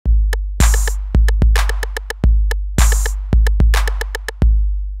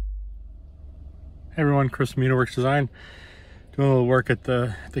Hey everyone, Chris from Works Design. Doing a little work at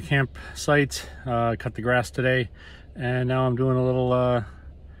the campsite. Cut the grass today, and now I'm doing a little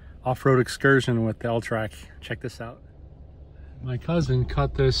off-road excursion with the Alltrack. Check this out. My cousin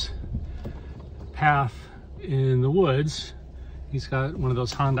cut this path in the woods. He's got one of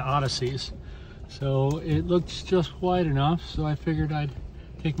those Honda Odysseys, so it looks just wide enough. So I figured I'd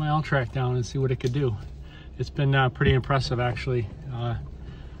take my Alltrack down and see what it could do. It's been pretty impressive, actually.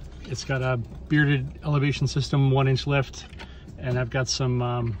 It's got a bearded elevation system, 1-inch lift, and I've got some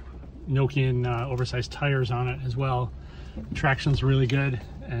Nokian oversized tires on it as well. Traction's really good,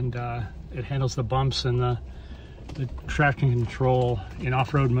 and it handles the bumps, and the traction control in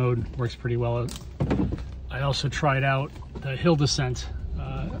off-road mode works pretty well. I also tried out the hill descent,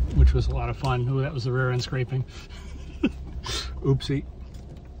 which was a lot of fun. Ooh, that was the rear end scraping. Oopsie.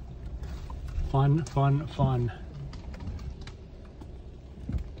 Fun, fun, fun.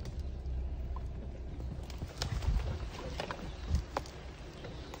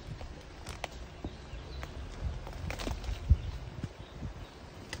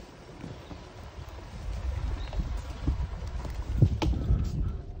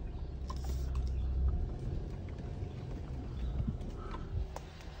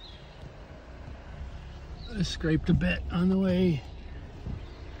 I scraped a bit on the way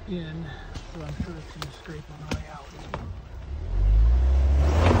in, so I'm sure it's going to scrape on the way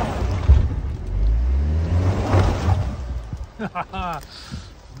out.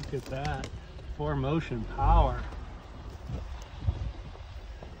 Look at that. 4Motion power.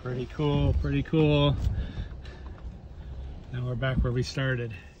 Pretty cool, pretty cool. Now we're back where we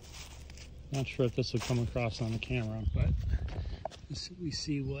started. Not sure if this will come across on the camera, but we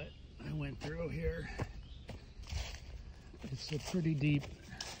see what I went through here. It's a pretty deep,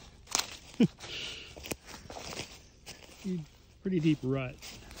 rut.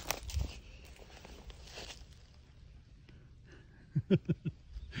 Oh,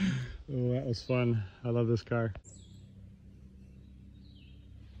 that was fun. I love this car.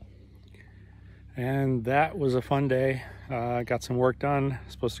 And that was a fun day. Got some work done.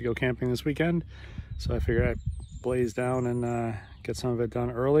 Supposed to go camping this weekend, so I figured I'd blaze down and get some of it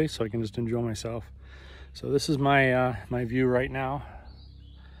done early so I can just enjoy myself. So this is my my view right now.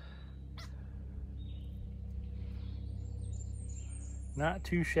 Not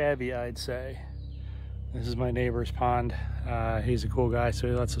too shabby, I'd say. This is my neighbor's pond. He's a cool guy, so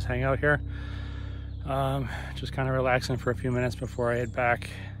he lets us hang out here. Just kind of relaxing for a few minutes before I head back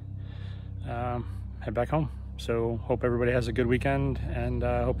home. So hope everybody has a good weekend, and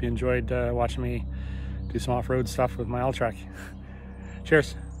hope you enjoyed watching me do some off-road stuff with my Alltrack.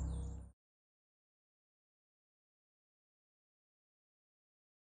 Cheers.